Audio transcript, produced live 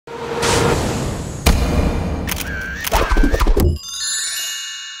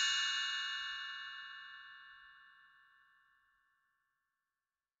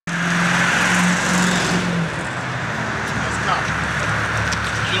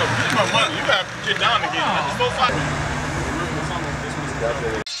Get my money. You gotta get down again.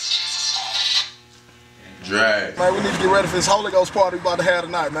 Drag. Man, we need to get ready for this Holy Ghost party we about to have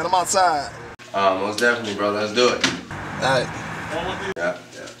tonight, man. I'm outside. Most definitely, bro. Let's do it. Alright. Yeah.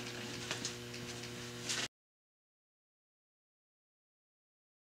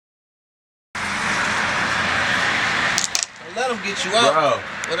 Let them get you out. Bro.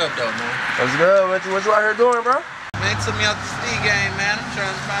 What up, though, man? What's good? What you out here doing, bro? Man, took me out the speed game, man. I'm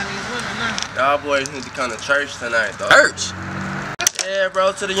trying to find these women now. Y'all boys need to come to church tonight, though. Church? Yeah,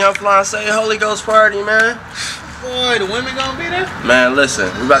 bro, to the Young Fly Say Holy Ghost party, man. Boy, the women gonna be there? Man, listen,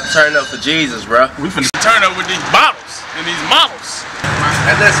 we about to turn up for Jesus, bro. We finna turn up with these bottles and these models.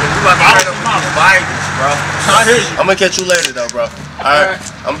 And listen, we about to turn up with these Bibles, bro. I hear you. I'm gonna catch you later, though, bro. Alright?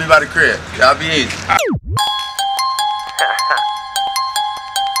 I'm gonna be by the crib. Y'all be easy.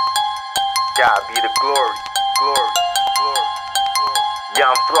 God be the glory, glory, glory, glory.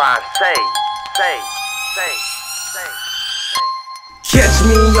 Young Fly say. Catch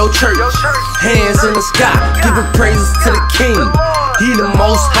me in your church, hands in the sky, giving praises to the King. He the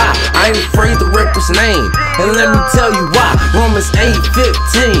most high, I ain't afraid to rip his name. And let me tell you why, Romans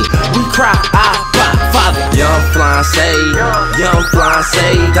 8:15, we cry, Abba, Father. Young Fly saved, young Fly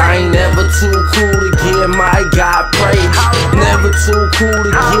saved. I ain't never too cool to give my God praise. Never too cool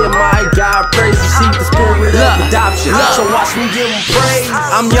to give my God praise. Receive the spirit of adoption, so watch me give him praise.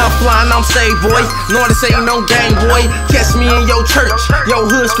 I'm Young Fly and I'm saved, boy. No, this ain't no game, boy. Catch me in your church, yo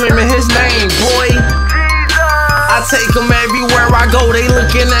hood screaming his name, boy. I take them everywhere I go, they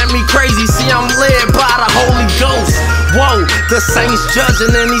looking at me crazy. See, I'm led by the Holy Ghost. Whoa, the saints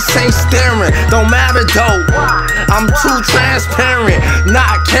judging and these saints staring. Don't matter though, I'm too transparent,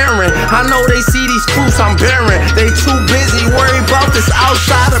 not caring. I know they see these fruits I'm bearing. They too busy worried about this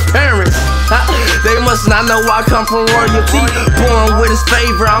outside appearance. They must not know I come from royalty. Born with his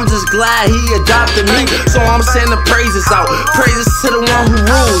favor, I'm just glad he adopted me. So I'm sending praises out, praises to the one who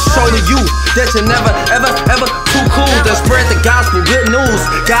rules. Show to you that you're never, ever too cool to spread the gospel, good news.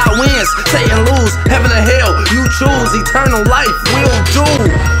 God wins, Satan lose, heaven or hell, you choose. Eternal life will do.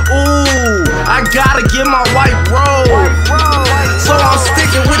 Ooh, I gotta get my white robe, so I'm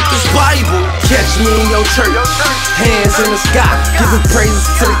sticking with this Bible. Catch me in your church, hands in the sky, giving praises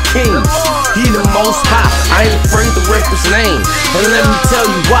to the King. He the most high, I ain't afraid to rip his name. And let me tell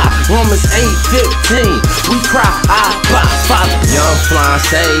you why, Romans 8:15, we cry, Abba, Father. Young Fly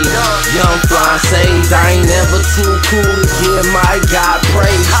saved, young Fly saved. I ain't never too cool to give my God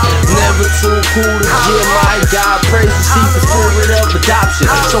praise. Never too cool to give my God praise. Receive the spirit of adoption,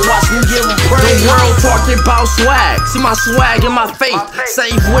 so watch me give him praise. The world talking about swag, see my swag and my faith.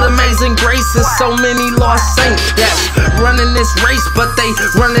 Saved with amazing grace and so many lost saints that's running this race, but they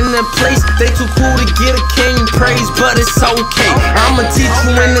running in place. They too cool to get a king praise, but it's okay. I'ma teach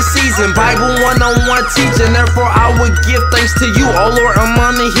you in the season, Bible 101 teaching. Therefore I would give thanks to you, oh Lord,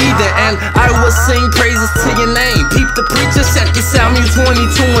 among the heathen, and I will sing praises to your name. Peep the preacher, 2 Samuel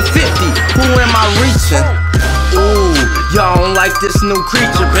 22:50. Who am I reaching? Ooh, y'all don't like this new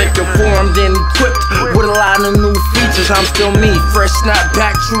creature, been conformed and equipped with a lot of new features. I'm still me, fresh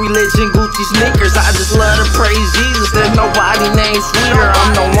snapback, true religion, Gucci sneakers. I just love to praise Jesus. There's nobody named sweeter.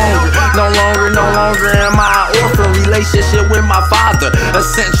 I'm no longer in my orphan relationship with my Father.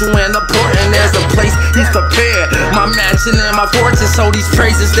 Essential and important, there's a place He's prepared. My mansion and my fortune, so these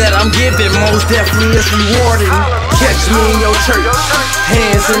praises that I'm giving most definitely is rewarded. Catch me in your church,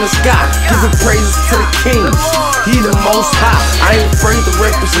 hands in the sky, giving praises to the King. He the most high, I ain't afraid to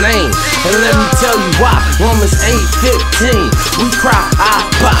rip his name. And let me tell you why, Romans 8:15, we cry,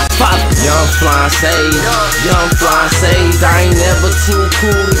 Abba, Father. Young Fly saved, young Fly saved. I ain't never too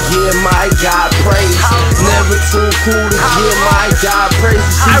cool to give my God praise. Never too cool to give my God praise.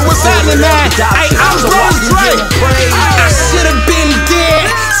 I was happening, man. Hey, I'm Rose Drake. I should have been dead,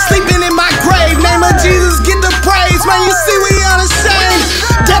 sleeping in my grave. Name of Jesus, get the praise, man. You see we unashamed.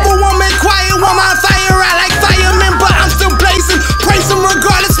 Devil want me quiet, want my fire out like firemen, but I'm still blazing. Praise him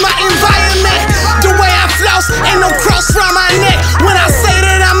regardless my environment. The way I floss, ain't no cross around my neck. When I say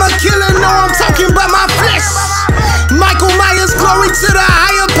that I'm a killer, no, I'm talking about my flesh. Michael Myers, glory to the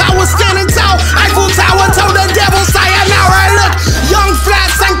higher power, standing tall. Eiffel Tower told the devil, sayonara. Look, young fly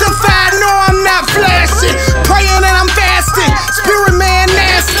sanctified, no, I'm not flashing. Praying and I'm fasting, spirit man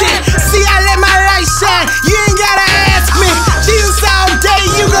nasty. See, I let my light shine, you ain't gotta ask me. Jesus all day,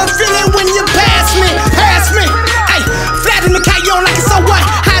 you gon' feel it when you pass me. Hey, flat in the coyote like it's so what?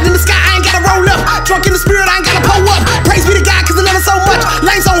 Hide in the sky, I ain't gotta roll up. Drunk in the spirit, I ain't gotta pull up. Praise be to God, cause I love him so much.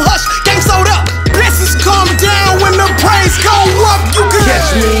 Lanes on hush, game sold up. Blessings come down when the praise go up. You can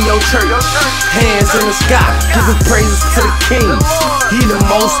catch me in your church, hands in the sky, giving praises to the King. He the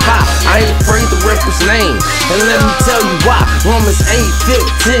most high, I ain't afraid to rep his name. And let me tell you why. Romans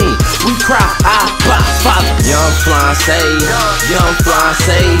 8:15, we cry, Abba, Father. Young flying saved, young flying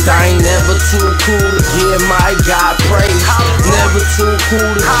saved. I ain't never too cool to give my God praise. Never too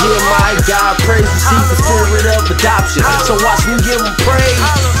cool to give my God praise. Receive the spirit of adoption, so watch me give him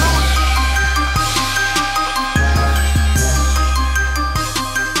praise.